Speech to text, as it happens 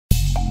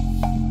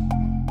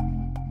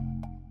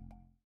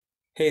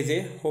Hey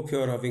there, hope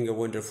you are having a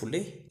wonderful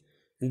day.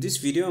 In this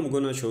video, I'm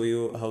going to show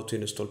you how to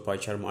install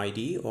PyCharm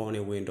IDE on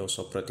a Windows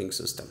operating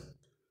system.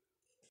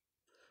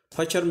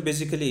 PyCharm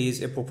basically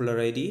is a popular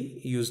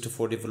IDE used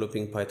for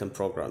developing Python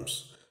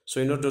programs. So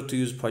in order to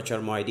use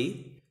PyCharm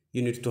IDE,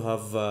 you need to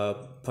have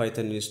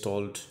Python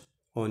installed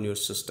on your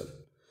system.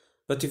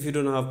 But if you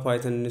don't have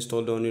Python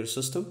installed on your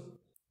system,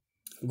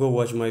 go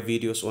watch my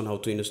videos on how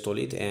to install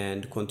it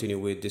and continue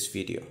with this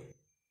video.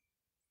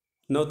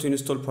 Now to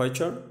install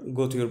PyCharm,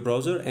 go to your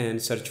browser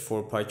and search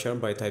for PyCharm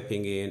by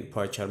typing in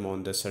PyCharm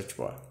on the search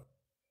bar.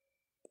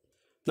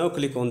 Now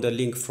click on the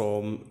link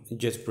from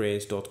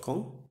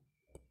JetBrains.com.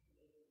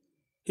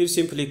 Here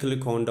simply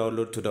click on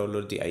download to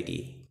download the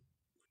IDE.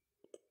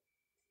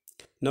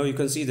 Now you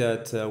can see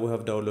that we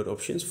have download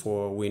options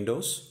for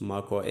Windows,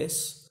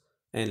 macOS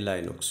and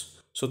Linux.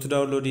 So to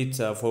download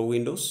it for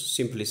Windows,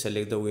 simply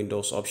select the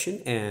Windows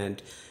option,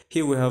 and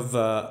here we have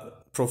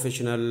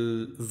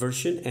professional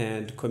version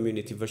and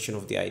community version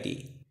of the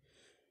IDE.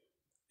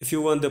 If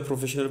you want the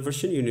professional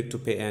version, you need to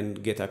pay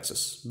and get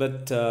access.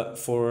 But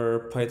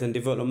for Python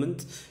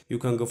development, you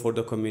can go for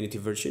the community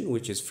version,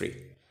 which is free.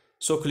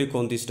 So click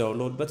on this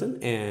download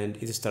button and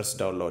it starts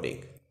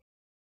downloading.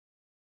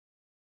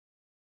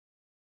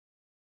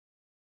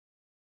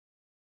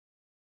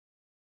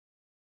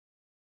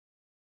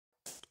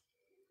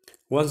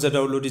 Once the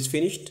download is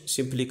finished,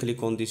 simply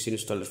click on this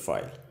installer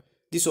file.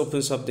 This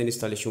opens up the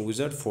installation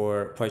wizard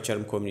for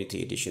PyCharm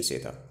Community Edition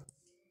setup.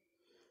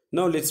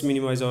 Now let's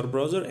minimize our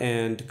browser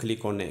and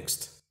click on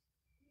Next.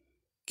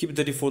 Keep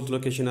the default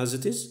location as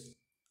it is,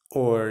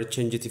 or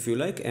change it if you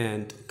like,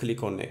 and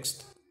click on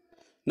Next.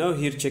 Now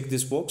here check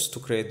this box to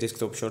create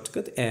desktop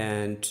shortcut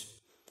and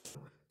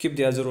keep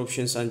the other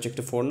options unchecked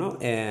for now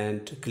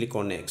and click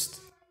on Next.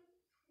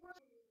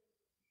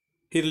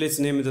 Here let's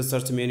name the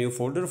start menu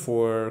folder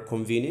for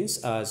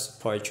convenience as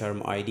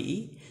PyCharm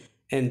IDE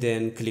and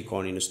then click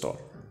on install.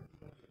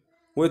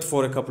 Wait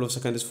for a couple of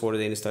seconds for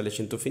the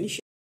installation to finish.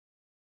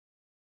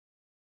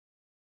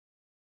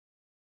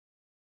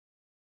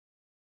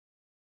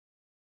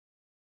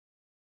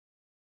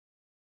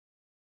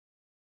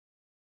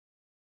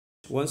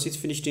 Once it's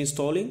finished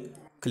installing,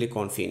 click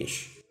on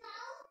finish.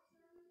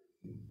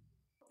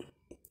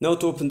 Now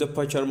to open the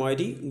PyCharm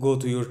IDE, go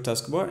to your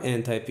taskbar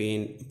and type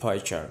in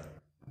PyCharm.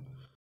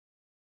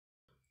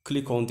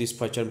 Click on this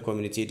PyCharm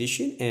Community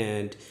Edition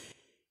and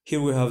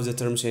here we have the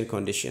terms and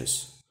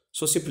conditions.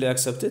 So simply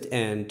accept it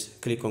and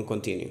click on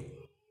continue.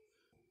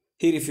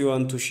 Here if you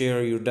want to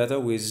share your data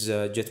with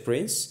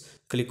JetBrains,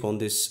 click on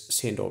this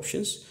send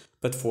options.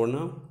 But for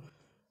now,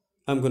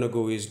 I'm gonna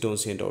go with don't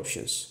send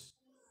options.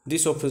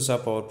 This opens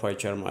up our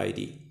PyCharm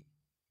IDE.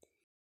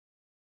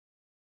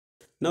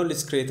 Now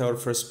let's create our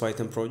first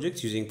Python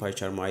project using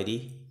PyCharm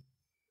IDE.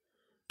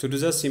 To do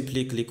that,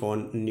 simply click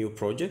on new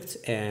project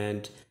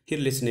and here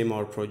let's name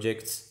our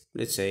project,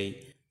 let's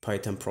say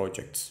Python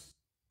project.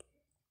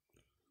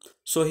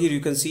 So here you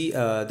can see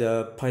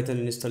the Python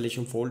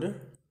installation folder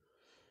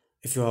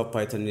if you have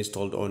Python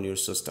installed on your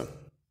system.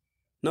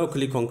 Now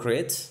click on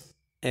create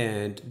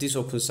and this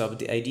opens up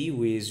the IDE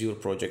with your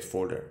project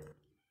folder.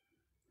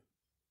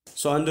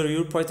 So under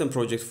your Python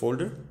project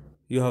folder,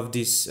 you have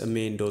this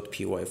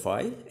main.py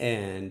file,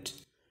 and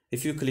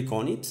if you click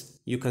on it,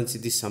 you can see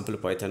this sample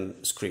Python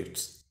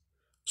scripts.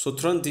 So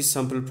to run this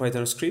sample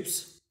Python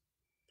scripts,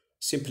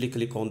 simply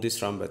click on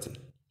this run button.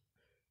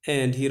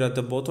 And here at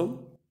the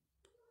bottom,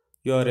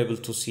 you are able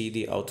to see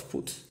the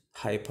output,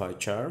 hi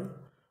PyCharm,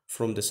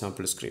 from the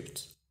sample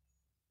script.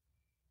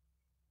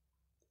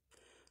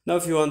 Now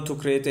if you want to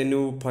create a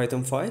new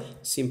Python file,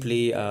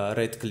 simply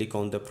right click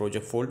on the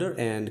project folder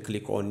and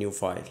click on new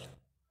file.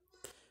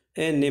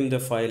 And name the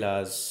file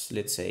as,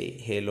 let's say,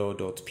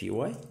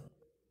 hello.py.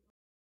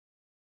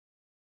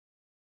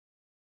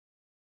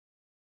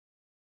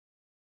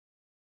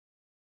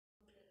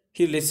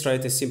 Here let's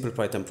write a simple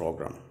Python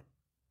program.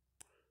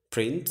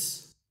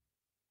 Print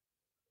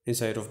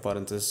inside of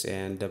parentheses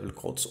and double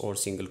quotes or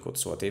single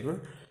quotes,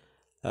 whatever,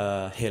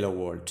 hello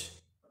world,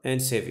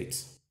 and save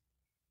it.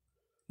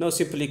 Now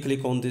simply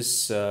click on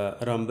this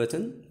run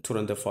button to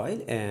run the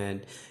file,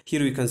 and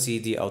here we can see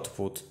the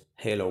output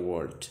hello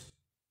world.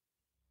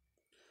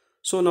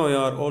 So now you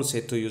are all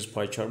set to use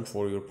PyCharm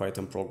for your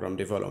Python program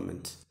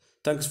development.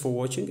 Thanks for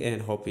watching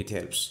and hope it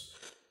helps.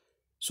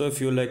 So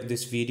if you like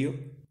this video,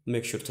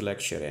 make sure to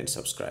like, share and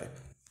subscribe.